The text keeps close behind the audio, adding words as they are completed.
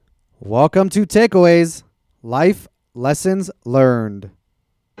Welcome to Takeaways, Life Lessons Learned.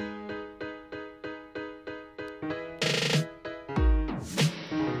 I'm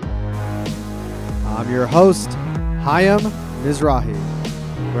your host, Hayam Mizrahi,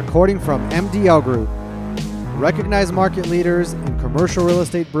 recording from MDL Group, recognized market leaders in commercial real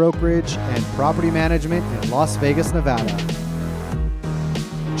estate brokerage and property management in Las Vegas, Nevada.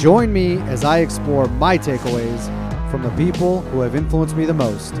 Join me as I explore my takeaways from the people who have influenced me the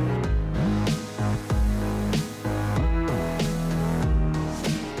most.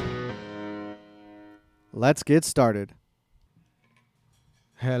 Let's get started.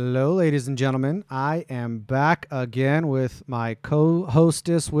 Hello, ladies and gentlemen. I am back again with my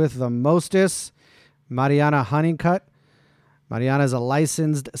co-hostess with the mostest, Mariana Honeycutt. Mariana is a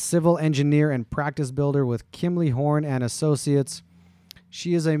licensed civil engineer and practice builder with Kimley Horn and Associates.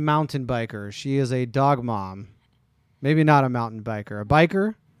 She is a mountain biker. She is a dog mom. Maybe not a mountain biker. A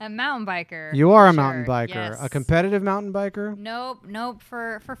biker? A mountain biker. You are a mountain biker. Yes. A competitive mountain biker? Nope.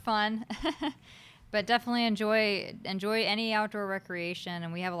 For fun. But definitely enjoy any outdoor recreation,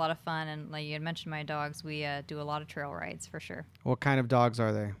 and we have a lot of fun. And like you had mentioned, my dogs, we do a lot of trail rides for sure. What kind of dogs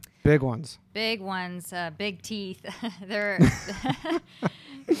are they? Big ones. Big ones, big teeth. they're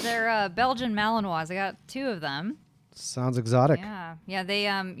Belgian Malinois. I got 2 of them. Sounds exotic. Yeah. They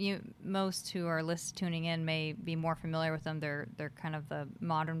most who are tuning in may be more familiar with them. They're kind of the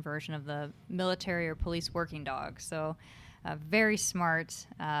modern version of the military or police working dog. So, very smart,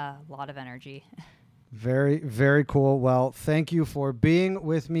 a lot of energy. Very, very cool. Well, thank you for being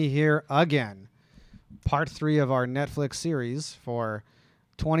with me here again. Part 3 of our Netflix series for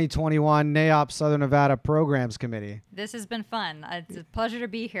 2021 NAIOP Southern Nevada Programs Committee. This has been fun. It's a pleasure to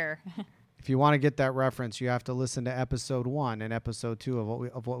be here. If you want to get that reference, you have to listen to episode 1 and episode 2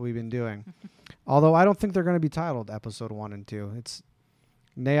 of what we've been doing. Although I don't think they're going to be titled episode 1 and 2. It's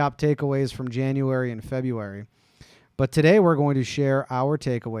NAIOP takeaways from January and February. But today we're going to share our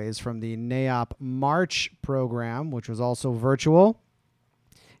takeaways from the NAIOP March program, which was also virtual.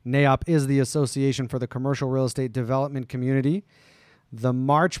 NAIOP is the Association for the Commercial Real Estate Development Community. The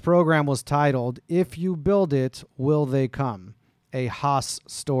March program was titled, If You Build It, Will They Come? A Haas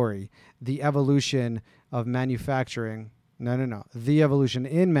Story, the evolution of manufacturing. The evolution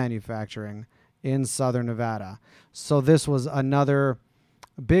in manufacturing in Southern Nevada. So this was another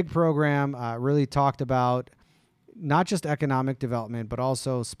big program, really talked about not just economic development, but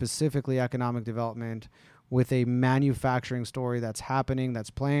also specifically economic development with a manufacturing story that's happening, that's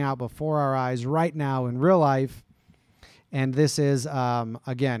playing out before our eyes right now in real life. And this is,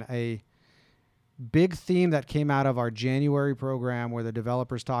 again, a big theme that came out of our January program where the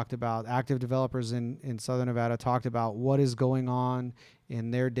developers talked about, active developers in Southern Nevada talked about what is going on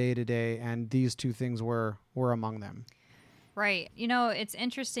in their day-to-day, and these 2 things were among them. Right. You know, it's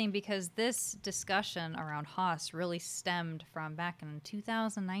interesting because this discussion around Haas really stemmed from back in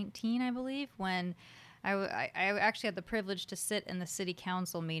 2019, I believe, when I actually had the privilege to sit in the city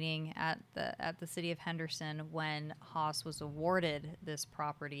council meeting at the city of Henderson when Haas was awarded this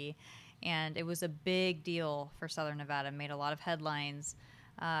property. And it was a big deal for Southern Nevada, made a lot of headlines.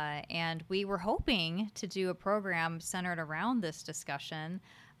 And we were hoping to do a program centered around this discussion.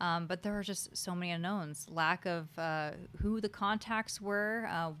 But there were just so many unknowns, lack of who the contacts were,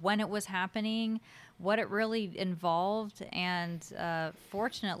 when it was happening, what it really involved. And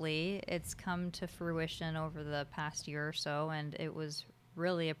fortunately, it's come to fruition over the past year or so. And it was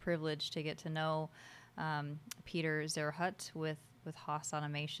really a privilege to get to know Peter Zerhut with Haas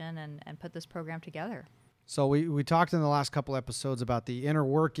Automation and put this program together. So we talked in the last couple episodes about the inner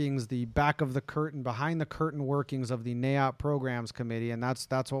workings, the back of the curtain, behind the curtain workings of the NAIOP Programs Committee, and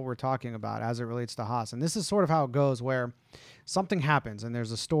that's what we're talking about as it relates to Haas. And this is sort of how it goes, where something happens and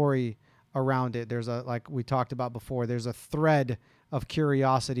there's a story around it. There's like we talked about before, there's a thread of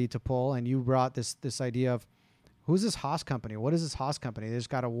curiosity to pull, and you brought this idea of, who's this Haas company? What is this Haas company? They just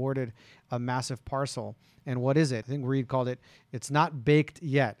got awarded a massive parcel. And what is it? I think Reed called it, it's not baked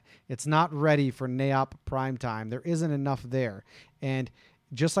yet. It's not ready for NAIOP prime time. There isn't enough there. And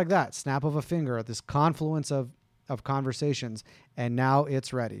just like that, snap of a finger, this confluence of conversations, and now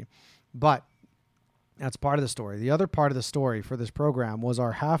it's ready. But that's part of the story. The other part of the story for this program was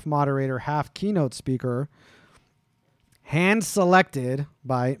our half moderator, half keynote speaker, hand-selected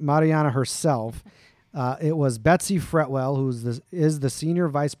by Mariana herself. It was Betsy Fretwell, who is the Senior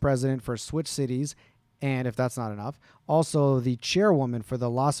Vice President for Switch Cities, and if that's not enough, also the Chairwoman for the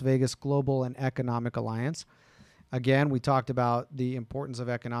Las Vegas Global and Economic Alliance. Again, we talked about the importance of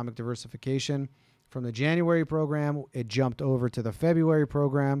economic diversification. From the January program, it jumped over to the February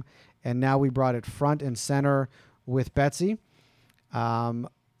program, and now we brought it front and center with Betsy.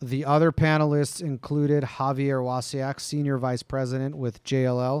 The other panelists included Javier Wasiak, Senior Vice President with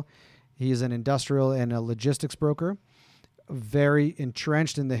JLL. He's an industrial and a logistics broker, very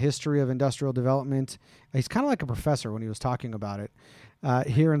entrenched in the history of industrial development. He's kind of like a professor when he was talking about it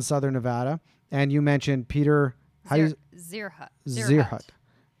here in Southern Nevada. And you mentioned Peter Zierhut.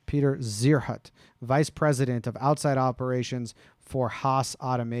 Peter Zierhut, Vice President of Outside Operations for Haas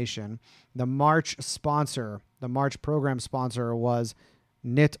Automation. The March program sponsor was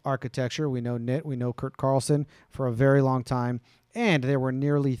NIT Architecture. We know NIT. We know Kurt Carlson for a very long time. And there were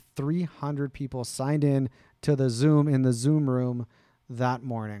nearly 300 people signed in to the Zoom room that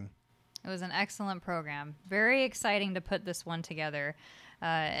morning. It was an excellent program. Very exciting to put this one together.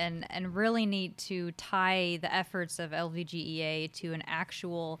 And really neat to tie the efforts of LVGEA to an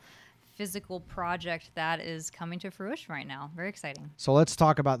actual physical project that is coming to fruition right now. Very exciting. So let's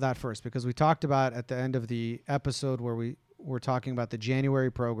talk about that first, because we talked about at the end of the episode where we were talking about the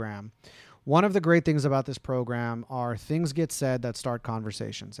January program. One of the great things about this program are things get said that start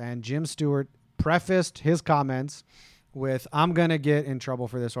conversations. And Jim Stewart prefaced his comments with, I'm going to get in trouble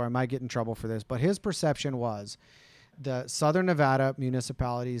for this, or I might get in trouble for this. But his perception was the Southern Nevada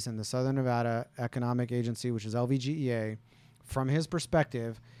municipalities and the Southern Nevada Economic Agency, which is LVGEA, from his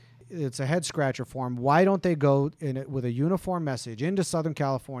perspective, it's a head scratcher for him. Why don't they go in it with a uniform message into Southern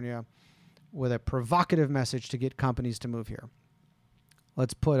California with a provocative message to get companies to move here?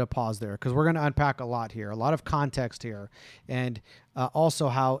 Let's put a pause there, because we're going to unpack a lot here, a lot of context here, and also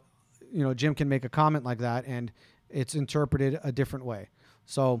how, Jim can make a comment like that and it's interpreted a different way.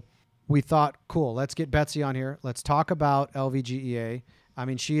 So we thought, cool, let's get Betsy on here. Let's talk about LVGEA. I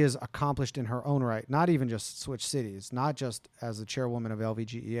mean, she is accomplished in her own right, not even just Switch Cities, not just as the chairwoman of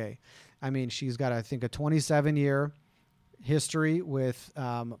LVGEA. I mean, she's got, I think, a 27-year history with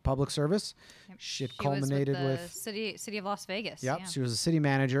public service. Yep. She culminated with city of Las Vegas. Yep, yeah. She was a city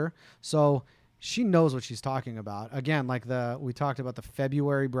manager. So she knows what she's talking about. Again, like we talked about the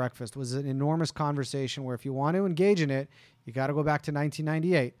February breakfast was an enormous conversation where if you want to engage in it, you got to go back to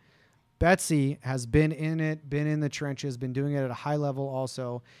 1998. Betsy has been in it, been in the trenches, been doing it at a high level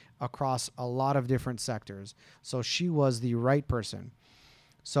also across a lot of different sectors. So she was the right person.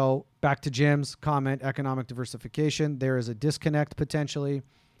 So back to Jim's comment, economic diversification. There is a disconnect potentially.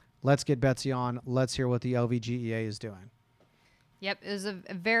 Let's get Betsy on. Let's hear what the LVGEA is doing. Yep, it was a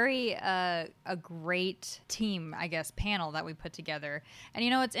very a great team, I guess, panel that we put together. And,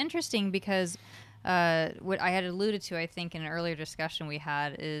 it's interesting because what I had alluded to, I think, in an earlier discussion we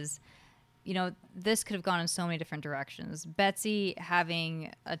had is, this could have gone in so many different directions. Betsy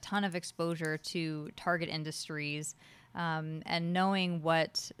having a ton of exposure to target industries and knowing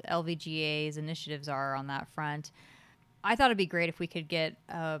what LVGEA's initiatives are on that front, I thought it'd be great if we could get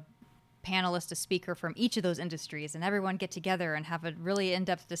a panelist, a speaker from each of those industries, and everyone get together and have a really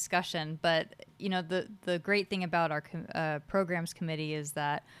in-depth discussion. But the great thing about our programs committee is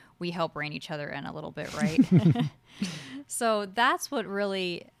that we help rein each other in a little bit, right? So that's what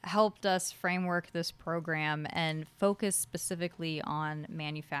really helped us framework this program and focus specifically on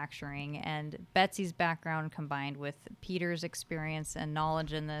manufacturing. And Betsy's background combined with Peter's experience and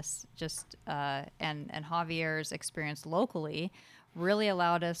knowledge in this, and Javier's experience locally, really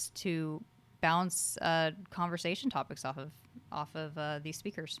allowed us to bounce conversation topics off of these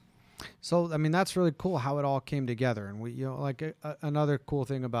speakers. So, I mean, that's really cool how it all came together. And we, another cool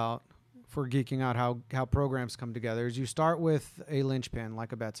thing for geeking out how programs come together is you start with a linchpin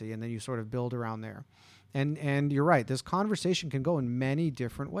like a Betsy, and then you sort of build around there. And you're right, this conversation can go in many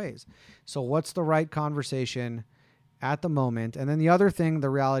different ways. So what's the right conversation at the moment? And then the other thing, the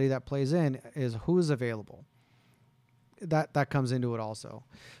reality that plays in is who's available. That comes into it also.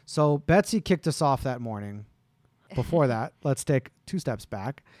 So Betsy kicked us off that morning. Before that, let's take two steps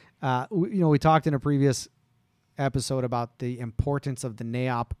back. We talked in a previous episode about the importance of the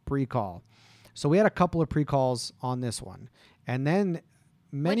NAIOP pre-call. So we had a couple of pre-calls on this one. And then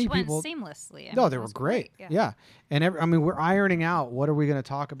many people... went seamlessly. No, they were great. Yeah. And we're ironing out what are we going to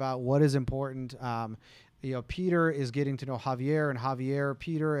talk about, what is important. Peter is getting to know Javier, and Javier,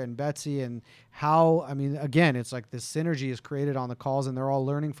 Peter, and Betsy, and how, again, it's like this synergy is created on the calls, and they're all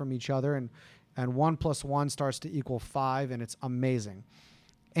learning from each other, and 1 + 1 starts to equal 5, and it's amazing.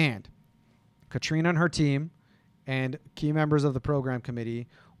 And Katrina and her team and key members of the program committee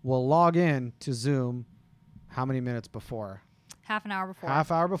will log in to Zoom how many minutes before? Half an hour before.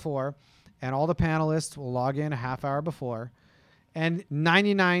 Half hour before. And all the panelists will log in a half hour before. And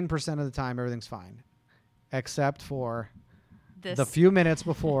 99% of the time, everything's fine. Except for the few minutes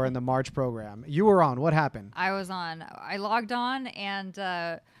before in the March program. You were on. What happened? I was on. I logged on,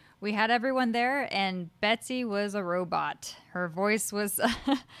 and we had everyone there, and Betsy was a robot. Her voice was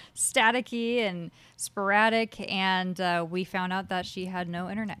staticky and sporadic, and we found out that she had no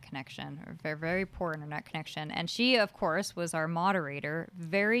internet connection, or very, very poor internet connection. And she, of course, was our moderator,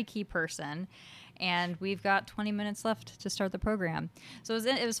 very key person. And we've got 20 minutes left to start the program. So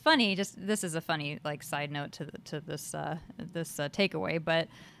it was funny. Just this is a funny side note to this takeaway, but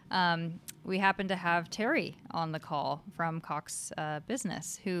we happened to have Terry on the call from Cox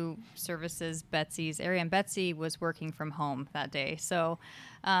Business, who services Betsy's area, and Betsy was working from home that day. So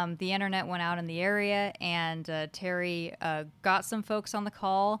the internet went out in the area, and Terry got some folks on the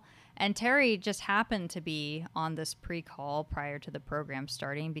call. And Terry just happened to be on this pre-call prior to the program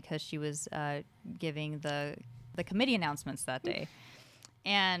starting because she was giving the committee announcements that day.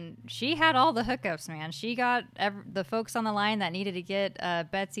 And she had all the hookups, man. She got the folks on the line that needed to get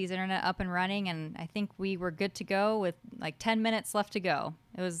Betsy's internet up and running, and I think we were good to go with 10 minutes left to go.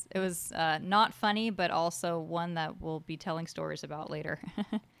 It was not funny, but also one that we'll be telling stories about later.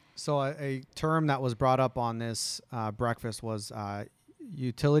 So a term that was brought up on this breakfast was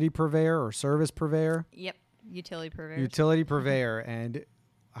utility purveyor or service purveyor. Yep, utility purveyor. Utility purveyor. And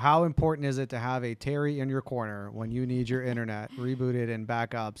how important is it to have a Terry in your corner when you need your internet rebooted and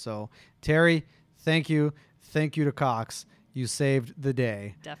back up? So Terry, thank you. Thank you to Cox. You saved the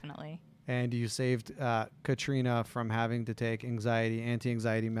day. Definitely. And you saved Katrina from having to take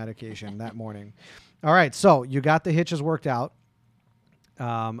anti-anxiety medication that morning. All right. So you got the hitches worked out.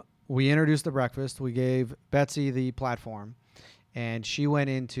 We introduced the breakfast. We gave Betsy the platform. And she went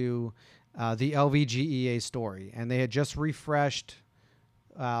into the LVGEA story. And they had just refreshed,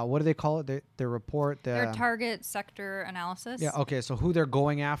 what do they call it? Their report? Their target sector analysis. Yeah, okay. So who they're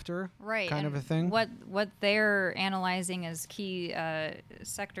going after, right, kind of a thing? What they're analyzing as key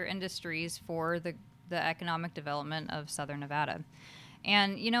sector industries for the economic development of Southern Nevada.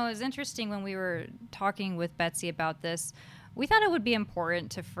 And, it was interesting when we were talking with Betsy about this. We thought it would be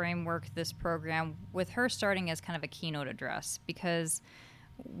important to framework this program with her starting as kind of a keynote address, because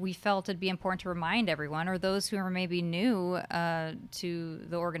we felt it'd be important to remind everyone, or those who are maybe new to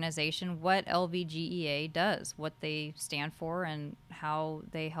the organization, what LVGEA does, what they stand for, and how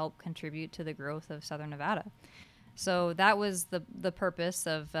they help contribute to the growth of Southern Nevada. So that was the purpose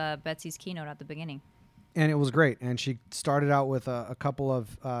of Betsy's keynote at the beginning. And it was great. And she started out with a couple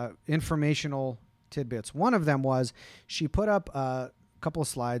of informational tidbits. One of them was she put up a couple of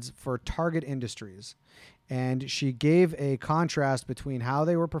slides for target industries, and she gave a contrast between how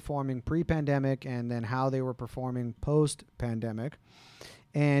they were performing pre-pandemic and then how they were performing post-pandemic.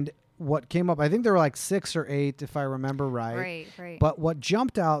 And what came up, I think there were 6 or 8, if I remember right. Right. But what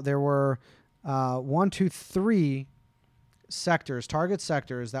jumped out, there were 3 sectors, target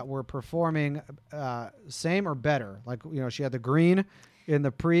sectors that were performing same or better. She had the green in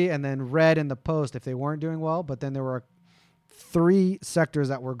the pre and then red in the post if they weren't doing well, but then there were 3 sectors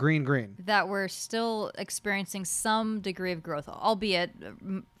that were green. That were still experiencing some degree of growth, albeit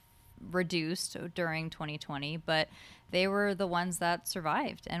reduced during 2020, but they were the ones that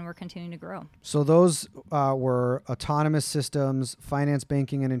survived and were continuing to grow. So those were autonomous systems, finance,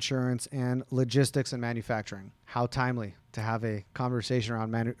 banking, and insurance, and logistics and manufacturing. How timely to have a conversation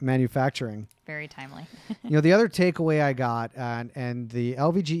around manufacturing. Very timely. The other takeaway I got, and the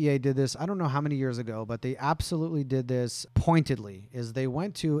LVGEA did this, I don't know how many years ago, but they absolutely did this pointedly, is they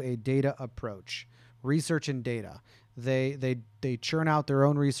went to a data approach, research and data. They churn out their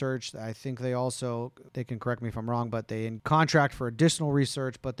own research. I think they can correct me if I'm wrong, but they contract for additional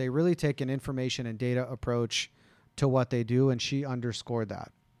research, but they really take an information and data approach to what they do, and she underscored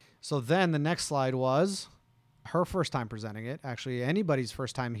that. So then the next slide was her first time presenting it, actually anybody's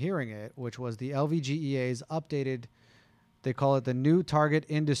first time hearing it, which was the LVGEA's updated, they call it the new target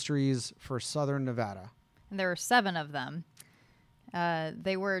industries for Southern Nevada. And there were 7 of them.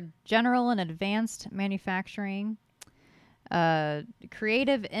 They were general and advanced manufacturing,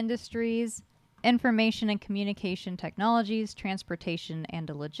 creative industries, information and communication technologies, transportation and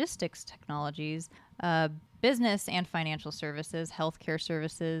logistics technologies, business and financial services, healthcare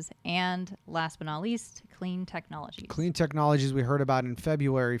services, and last but not least, clean technologies. Clean technologies we heard about in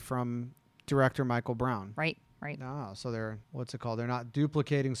February from Director Michael Brown. Right. Oh, so they're not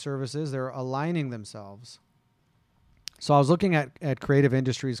duplicating services, they're aligning themselves. So I was looking at creative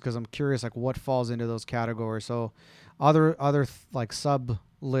industries because I'm curious what falls into those categories. So other sub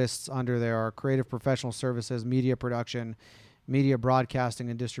lists under there are creative professional services, media production, media broadcasting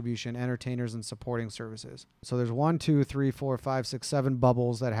and distribution, entertainers and supporting services. So there's 1, 2, 3, 4, 5, 6, 7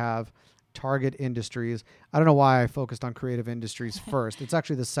 bubbles that have target industries. I don't know why I focused on creative industries first. It's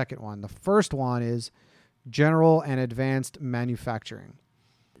actually the second one. The first one is general and advanced manufacturing.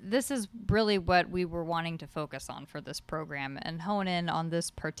 this is really what we were wanting to focus on for this program and hone in on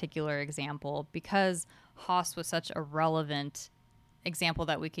this particular example because Haas was such a relevant example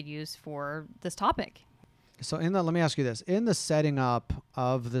that we could use for this topic. So let me ask you this. In the setting up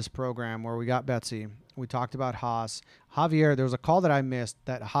of this program where we got Betsy, we talked about Haas. Javier, there was a call that I missed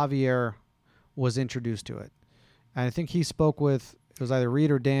that Javier was introduced to it. And I think he spoke with, it was either Reed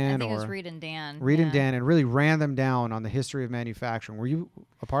or Dan. I think it was Reed and Dan. Reed and Dan, and really ran them down on the history of manufacturing. Were you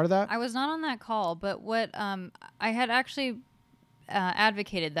a part of that? I was not on that call, but what I had actually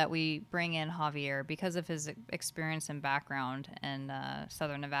advocated that we bring in Javier because of his experience and background in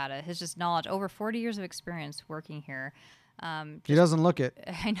Southern Nevada, his just knowledge, over 40 years of experience working here. He doesn't look it.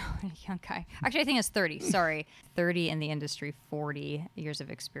 I know, young guy. Actually, I think it's 30. Sorry. 30 in the industry, 40 years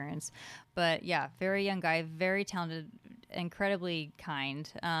of experience. But yeah, very young guy, very talented, incredibly kind.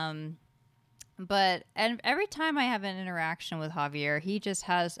 But every time I have an interaction with Javier, he just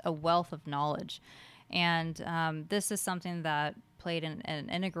has a wealth of knowledge. And this is something that played an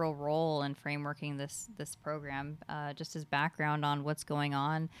integral role in frameworking this program, just his background on what's going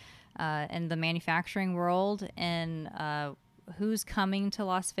on in the manufacturing world and who's coming to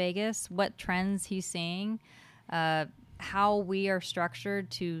Las Vegas, what trends he's seeing, how we are structured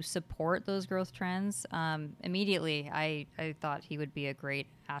to support those growth trends. Immediately, I thought he would be a great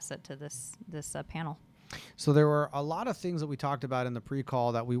asset to this panel. So there were a lot of things that we talked about in the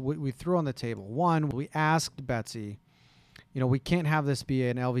pre-call that we threw on the table. One, we asked Betsy, we can't have this be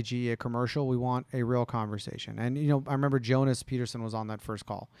an LVG, a commercial. We want a real conversation. And, I remember Jonas Peterson was on that first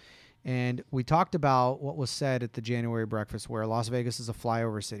call. And we talked about what was said at the January breakfast where Las Vegas is a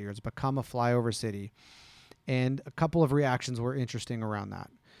flyover city, or it's become a flyover city. And a couple of reactions were interesting around that.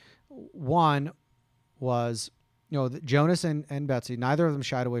 One was, Jonas and Betsy, neither of them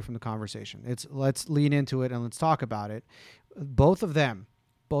shied away from the conversation. It's let's lean into it and let's talk about it. Both of them,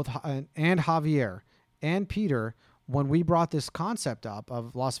 and Javier and Peter, when we brought this concept up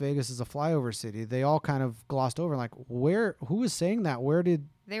of Las Vegas as a flyover city, they all kind of glossed over, like, who was saying that? Where did...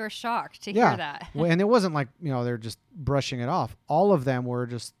 They were shocked to hear that. And it wasn't like, they're just brushing it off. All of them were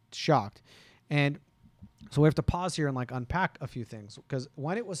just shocked. And so we have to pause here and unpack a few things, because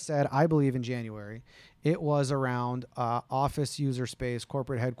when it was said, I believe in January, it was around office user space,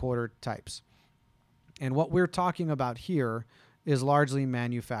 corporate headquarter types. And what we're talking about here is largely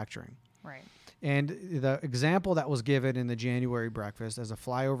manufacturing. Right. And the example that was given in the January breakfast as a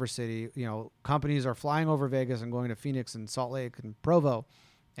flyover city, companies are flying over Vegas and going to Phoenix and Salt Lake and Provo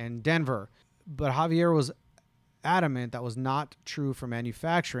and Denver. But Javier was adamant that was not true for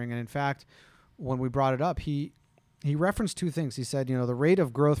manufacturing. And in fact, when we brought it up, he referenced two things. He said, the rate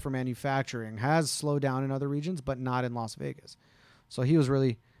of growth for manufacturing has slowed down in other regions, but not in Las Vegas. So he was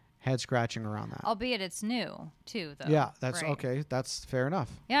really head scratching around that. Albeit it's new too, though. Yeah, that's right. Okay. That's fair enough.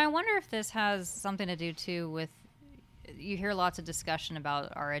 Yeah, I wonder if this has something to do too with, you hear lots of discussion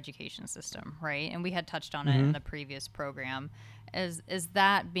about our education system, right? And we had touched on it in the previous program. Is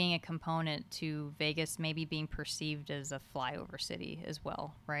that being a component to Vegas maybe being perceived as a flyover city as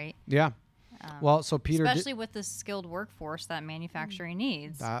well, right? Yeah. Well, so Peter, especially with the skilled workforce that manufacturing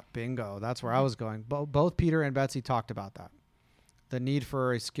needs. Bingo. That's where I was going. Both Peter and Betsy talked about that. The need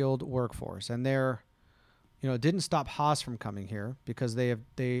for a skilled workforce, and it didn't stop Haas from coming here because they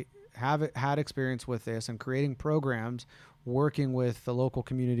have had experience with this and creating programs, working with the local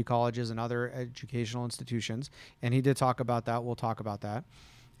community colleges and other educational institutions. And he did talk about that. We'll talk about that.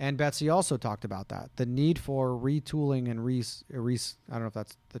 And Betsy also talked about that, the need for retooling and I don't know if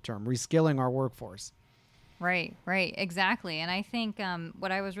that's the term, reskilling our workforce. Right, exactly. And I think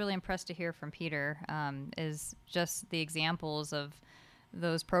what I was really impressed to hear from Peter is just the examples of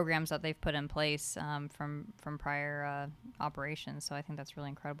those programs that they've put in place from prior operations. So I think that's really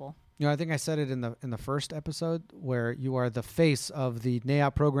incredible. I think I said it in the first episode where you are the face of the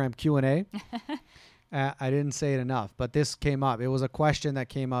NAIOP program Q&A. I didn't say it enough, but this came up. It was a question that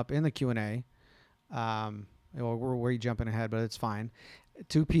came up in the Q&A. We're jumping ahead, but it's fine.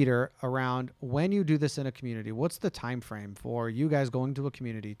 To Peter around when you do this in a community, what's the time frame for you guys going to a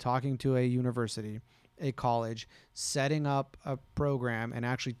community, talking to a university, a college, setting up a program, and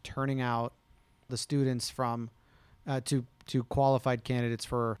actually turning out the students from to qualified candidates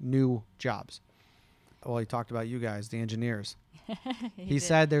for new jobs? Well, he talked about you guys, the engineers. he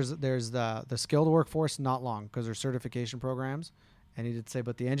said there's the skilled workforce, not long, because there's certification programs. And he did say,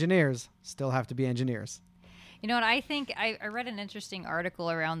 but the engineers still have to be engineers. You know what, I think I read an interesting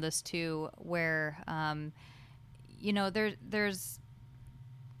article around this too, where, there's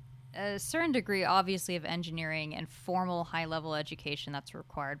a certain degree, obviously, of engineering and formal high-level education that's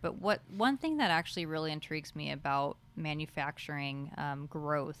required. But one thing that actually really intrigues me about manufacturing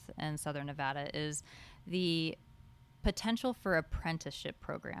growth in Southern Nevada is the potential for apprenticeship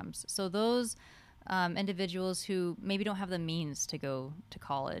programs. So those individuals who maybe don't have the means to go to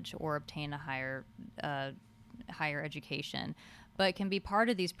college or obtain a higher education, but can be part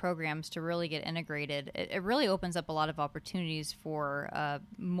of these programs to really get integrated. It really opens up a lot of opportunities for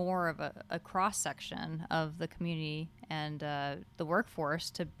more of a cross-section of the community and the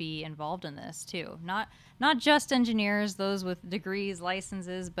workforce to be involved in this too. Not just engineers, those with degrees,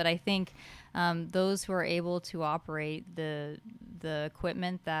 licenses, but I think those who are able to operate the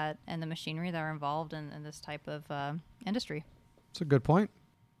equipment and the machinery that are involved in this type of industry. That's a good point.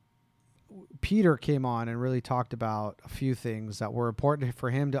 Peter came on and really talked about a few things that were important for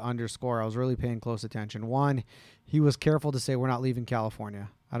him to underscore. I was really paying close attention. One, he was careful to say we're not leaving California.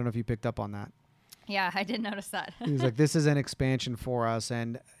 I don't know if you picked up on that. Yeah, I did notice that. He was like, this is an expansion for us.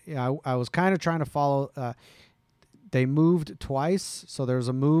 And I was kind of trying to follow. They moved twice. So there's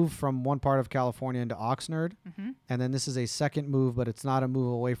a move from one part of California into Oxnard. Mm-hmm. And then this is a second move, but it's not a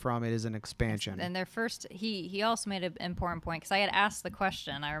move away from. It is an expansion. And their first, he also made an important point, because I had asked the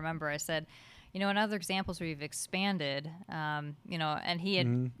question. I remember I said, in other examples where you've expanded, and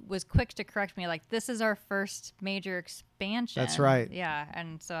he was quick to correct me, like, this is our first major expansion. That's right. Yeah.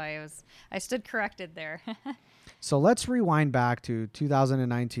 And so I stood corrected there. So let's rewind back to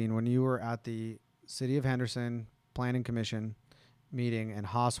 2019 when you were at the City of Henderson Planning Commission meeting and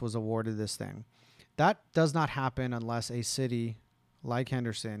Haas was awarded this thing. That does not happen unless a city like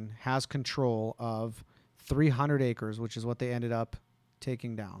Henderson has control of 300 acres, which is what they ended up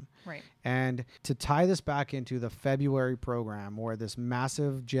taking down. Right. And to tie this back into the February program where this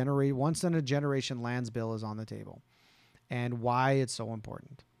massive once in a generation lands bill is on the table and why it's so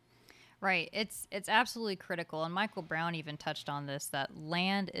important. Right. It's absolutely critical. And Michael Brown even touched on this, that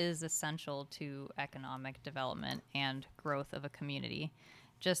land is essential to economic development and growth of a community.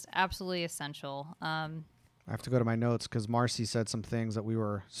 Just absolutely essential. I have to go to my notes because Marcy said some things that we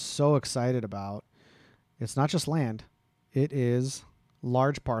were so excited about. It's not just land. It is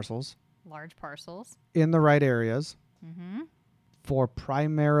large parcels. Large parcels. In the right areas. Mm-hmm. For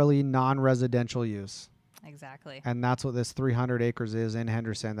primarily non-residential use. Exactly. And that's what this 300 acres is in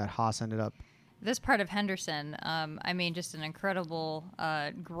Henderson that Haas ended up. This part of Henderson, just an incredible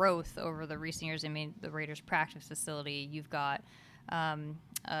growth over the recent years. The Raiders practice facility, you've got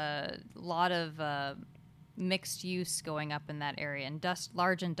a lot of mixed use going up in that area,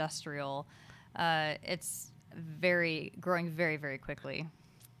 large industrial. It's growing very, very quickly.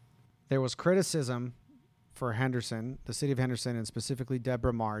 There was criticism for Henderson, the city of Henderson, and specifically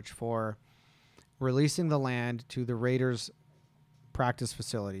Deborah March for releasing the land to the Raiders practice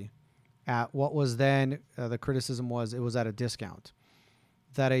facility at what was then, the criticism was it was at a discount,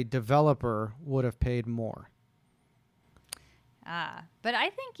 that a developer would have paid more. But I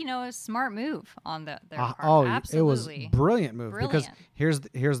think, a smart move on their part. Oh, absolutely. It was brilliant move because here's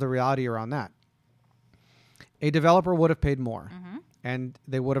the reality around that. A developer would have paid more, and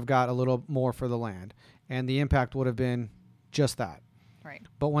they would have got a little more for the land, and the impact would have been just that. Right.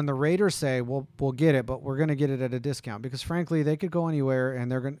 But when the Raiders say, "We'll get it, but we're going to get it at a discount," because frankly, they could go anywhere,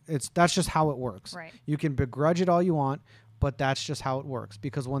 and that's just how it works. Right. You can begrudge it all you want, but that's just how it works.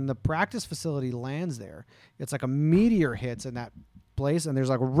 Because when the practice facility lands there, it's like a meteor hits in that place, and there's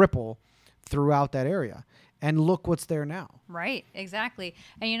like a ripple throughout that area. And look what's there now. Right, exactly.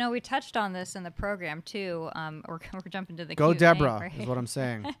 And, we touched on this in the program, too. We're jumping to the Go Q&A, Deborah, right? is what I'm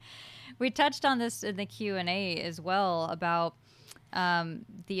saying. We touched on this in the Q&A as well about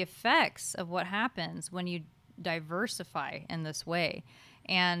the effects of what happens when you diversify in this way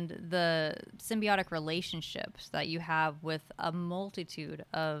and the symbiotic relationships that you have with a multitude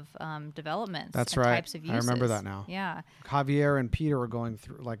of developments. That's and right. Types of uses. I remember that now. Yeah. Javier and Peter were going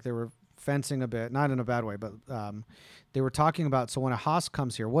through, like they were fencing a bit, not in a bad way, but they were talking about, so when a Haas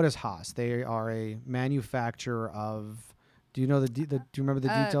comes here, what is Haas? They are a manufacturer of, do you know do you remember the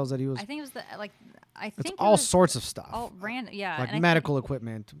details that he was? I think it was it's all sorts of stuff. All random, yeah. Like medical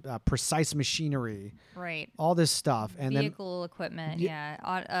equipment, precise machinery. Right. All this stuff. And vehicle equipment,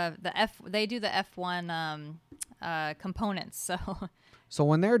 yeah. They do the F1 components, so... So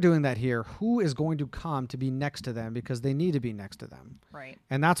when they're doing that here, who is going to come to be next to them because they need to be next to them? Right.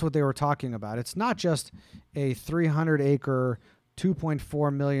 And that's what they were talking about. It's not just a 300-acre,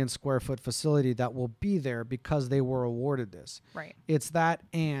 2.4 million square foot facility that will be there because they were awarded this. Right. It's that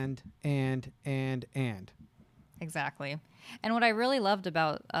and. Exactly. And what I really loved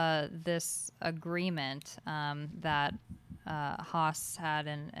about this agreement that Haas had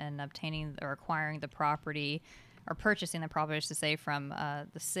in obtaining or acquiring the property, or purchasing the property, I should say, from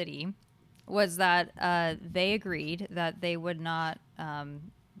the city, was that they agreed that they would not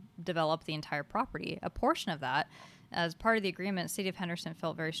develop the entire property. A portion of that, as part of the agreement, City of Henderson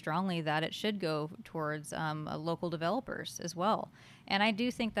felt very strongly that it should go towards local developers as well. And I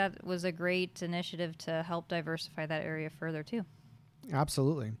do think that was a great initiative to help diversify that area further too.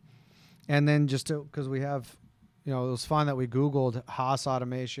 Absolutely. And then just because we have, it was fun that we Googled Haas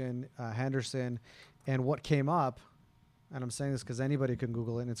Automation, Henderson, and what came up, and I'm saying this because anybody can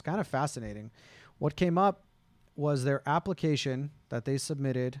Google it, and it's kind of fascinating. What came up was their application that they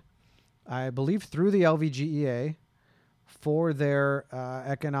submitted, I believe, through the LVGEA for their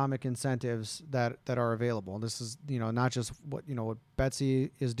economic incentives that are available. And this is, not just what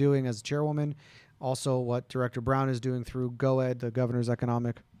Betsy is doing as chairwoman, also what Director Brown is doing through GOED, the Governor's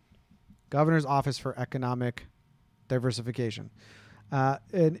Office for Economic Diversification.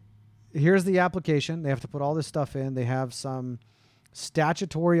 And here's the application. They have to put all this stuff in. They have some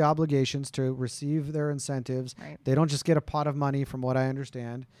statutory obligations to receive their incentives. Right. They don't just get a pot of money, from what I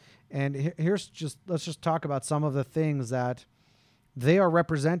understand. And let's just talk about some of the things that they are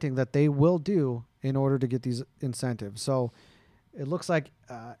representing that they will do in order to get these incentives. So it looks like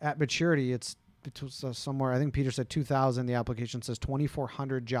at maturity, it's somewhere, I think Peter said 2,000. The application says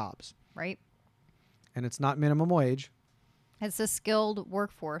 2,400 jobs. Right. And it's not minimum wage. It's a skilled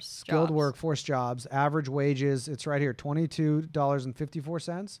workforce jobs. Average wages, it's right here,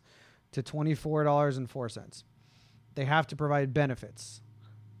 $22.54 to $24.04. They have to provide benefits.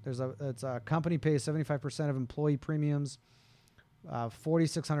 It's a company pays 75% of employee premiums,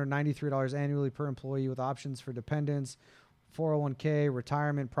 $4,693 annually per employee with options for dependents, 401k,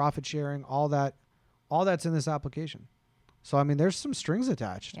 retirement, profit sharing, all that's in this application. So, I mean, there's some strings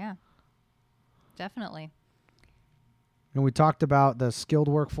attached. Yeah, definitely. And we talked about the skilled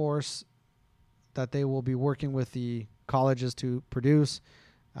workforce that they will be working with the colleges to produce,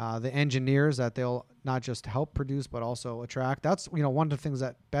 the engineers that they'll not just help produce but also attract. That's one of the things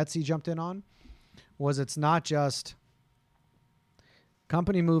that Betsy jumped in on, was it's not just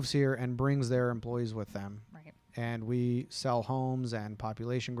company moves here and brings their employees with them. Right. And we sell homes and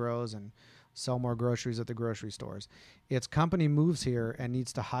population grows and sell more groceries at the grocery stores. It's company moves here and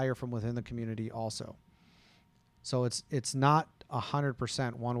needs to hire from within the community also. So it's not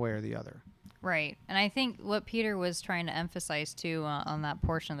 100% one way or the other. Right. And I think what Peter was trying to emphasize too on that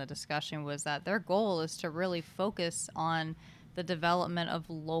portion of the discussion was that their goal is to really focus on the development of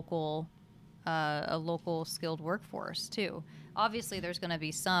a local skilled workforce too. Obviously, there's going to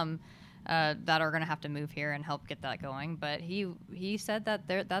be some that are going to have to move here and help get that going. But he said that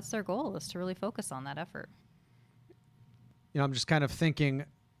that's their goal, is to really focus on that effort. I'm just kind of thinking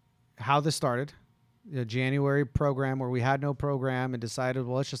how this started. The January program where we had no program and decided,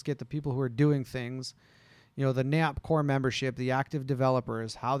 well, let's just get the people who are doing things, the NAIOP core membership, the active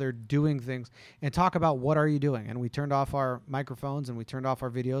developers, how they're doing things, and talk about what are you doing. And we turned off our microphones and we turned off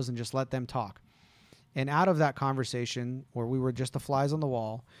our videos and just let them talk. And out of that conversation, where we were just the flies on the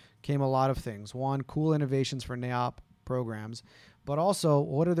wall, came a lot of things. One, cool innovations for NAIOP programs, but also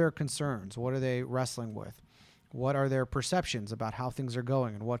what are their concerns? What are they wrestling with? What are their perceptions about how things are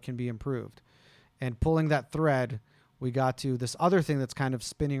going and what can be improved? And pulling that thread, we got to this other thing that's kind of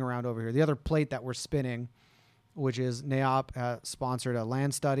spinning around over here. The other plate that we're spinning, which is NAIOP sponsored a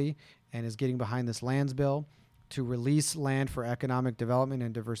land study and is getting behind this lands bill to release land for economic development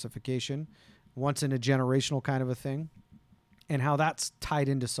and diversification, once in a generational kind of a thing, and how that's tied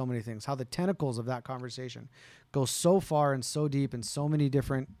into so many things, how the tentacles of that conversation go so far and so deep in so many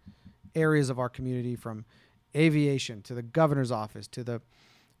different areas of our community, from aviation to the governor's office to the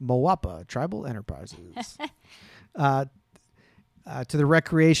Moapa Tribal Enterprises, to the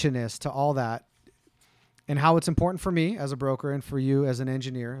recreationists, to all that, and how it's important for me as a broker and for you as an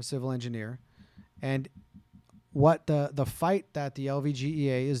engineer, a civil engineer, and what the fight that the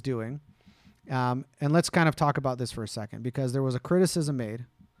LVGEA is doing. And let's kind of talk about this for a second, because there was a criticism made.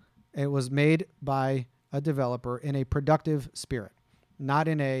 It was made by a developer in a productive spirit, not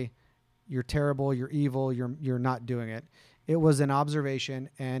in a you're terrible, you're evil, you're not doing it. It was an observation,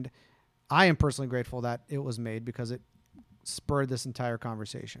 and I am personally grateful that it was made, because it spurred this entire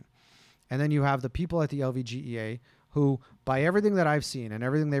conversation. And then you have the people at the LVGEA who, by everything that I've seen and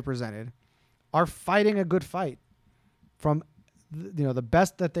everything they presented, are fighting a good fight from the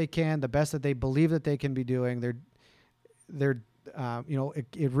best that they can, the best that they believe that they can be doing. It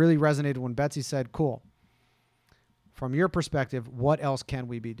really resonated when Betsy said, "Cool. From your perspective, what else can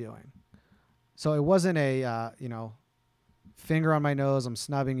we be doing?" So it wasn't a finger on my nose, I'm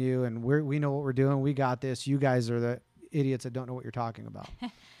snubbing you, and we know what we're doing. We got this. You guys are idiots that don't know what you're talking about.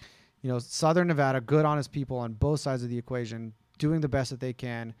 Southern Nevada, good, honest people on both sides of the equation, doing the best that they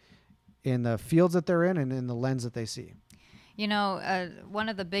can in the fields that they're in and in the lens that they see. One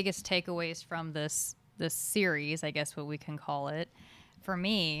of the biggest takeaways from this series, I guess what we can call it, for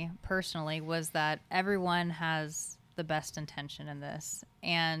me personally, was that everyone has the best intention in this.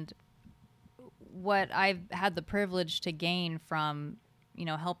 And what I've had the privilege to gain from,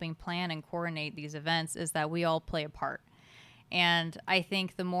 helping plan and coordinate these events is that we all play a part. And I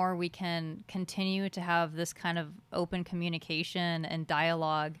think the more we can continue to have this kind of open communication and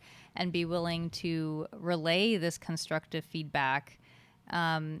dialogue and be willing to relay this constructive feedback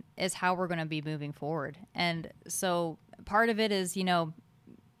is how we're going to be moving forward. And so part of it is,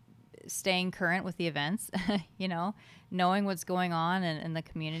 staying current with the events, knowing what's going on in the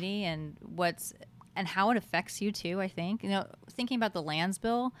community and how it affects you too, I think. Thinking about the lands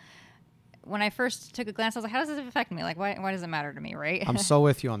bill, when I first took a glance, I was like, how does this affect me? Like, why does it matter to me, right? I'm so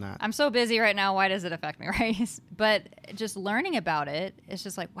with you on that. I'm so busy right now. Why does it affect me, right? But just learning about it, it's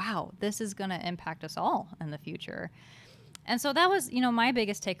just like, wow, this is going to impact us all in the future. And so that was, my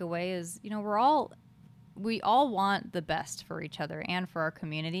biggest takeaway is, we all want the best for each other and for our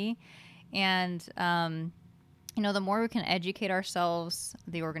community. And, the more we can educate ourselves,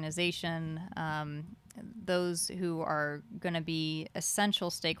 the organization, those who are going to be essential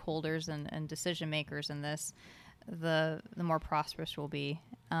stakeholders and decision makers in this, the more prosperous we'll be.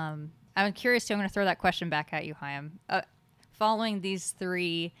 I'm curious too. I'm going to throw that question back at you, Chaim. Following these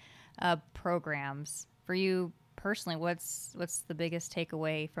 3 programs, for you personally, what's the biggest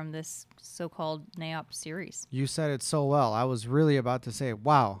takeaway from this so-called NAIOP series? You said it so well. I was really about to say,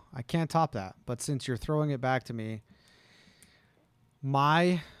 wow, I can't top that. But since you're throwing it back to me,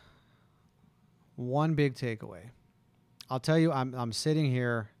 my one big takeaway, I'll tell you, I'm sitting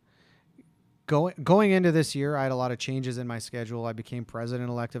here going into this year. I had a lot of changes in my schedule. I became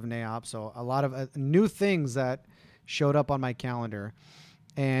president-elect of NAIOP, so a lot of new things that showed up on my calendar.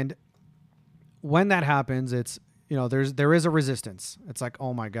 And when that happens, it's, there is a resistance. It's like,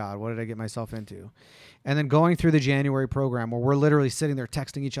 oh my God, what did I get myself into? And then going through the January program where we're literally sitting there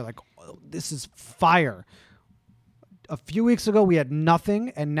texting each other like, oh, this is fire. A few weeks ago, we had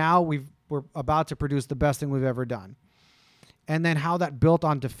nothing, and now we're about to produce the best thing we've ever done. And then how that built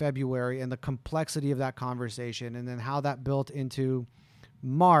onto February and the complexity of that conversation, and then how that built into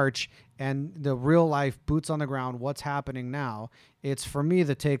March and the real life boots on the ground, what's happening now. It's, for me,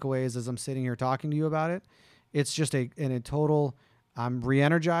 the takeaway is, as I'm sitting here talking to you about it, it's just in a total, I'm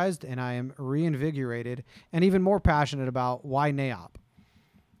re-energized and I am reinvigorated and even more passionate about why NAIOP.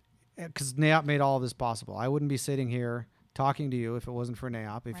 Because NAIOP made all of this possible. I wouldn't be sitting here talking to you if it wasn't for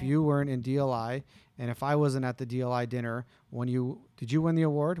NAIOP. If you weren't in DLI, and if I wasn't at the DLI dinner when did you win the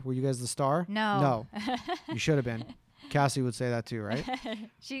award? Were you guys the star? No. You should have been. Cassie would say that too, right?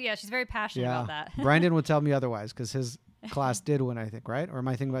 She's very passionate about that. Brandon would tell me otherwise because his class did win, I think, right? Or am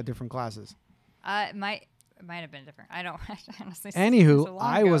I thinking about different classes? It might have been different. I don't honestly. Anywho, so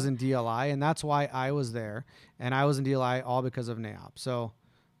I was in DLI, and that's why I was there, and I was in DLI all because of NAIOP. So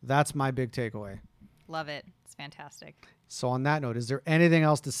that's my big takeaway. Love it. It's fantastic. So on that note, is there anything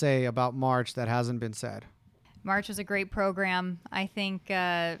else to say about March that hasn't been said? March was a great program. I think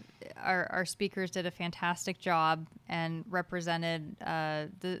our speakers did a fantastic job and represented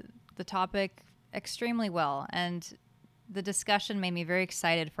the topic extremely well. And the discussion made me very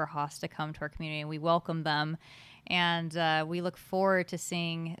excited for Haas to come to our community. And we welcome them. And we look forward to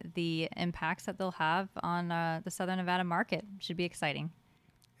seeing the impacts that they'll have on the Southern Nevada market. Should be exciting.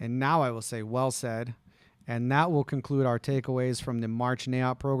 And now I will say, well said. And that will conclude our takeaways from the March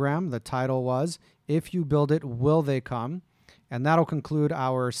NAIOP program. The title was, If You Build It, Will They Come? And that'll conclude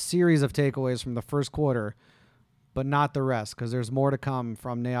our series of takeaways from the first quarter, but not the rest, because there's more to come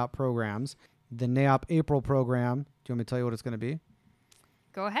from NAIOP programs. The NAIOP April program, do you want me to tell you what it's going to be?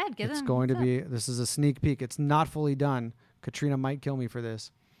 Go ahead. It's going to be, this is a sneak peek. It's not fully done. Katrina might kill me for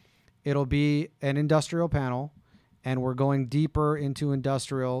this. It'll be an industrial panel, and we're going deeper into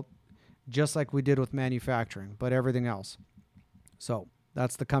industrial, just like we did with manufacturing, but everything else. So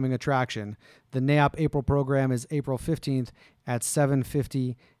that's the coming attraction. The NAIOP April program is April 15th at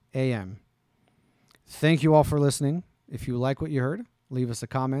 7:50 a.m. Thank you all for listening. If you like what you heard, leave us a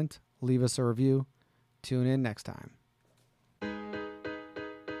comment, leave us a review. Tune in next time.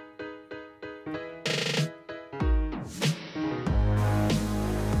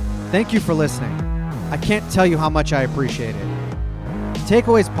 Thank you for listening. I can't tell you how much I appreciate it.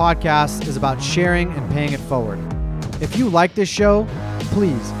 Takeaways Podcast is about sharing and paying it forward. If you like this show,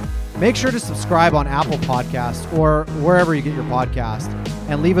 please make sure to subscribe on Apple Podcasts or wherever you get your podcast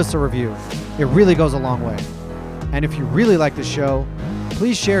and leave us a review. It really goes a long way. And if you really like the show,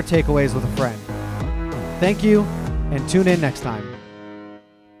 please share takeaways with a friend. Thank you, and tune in next time.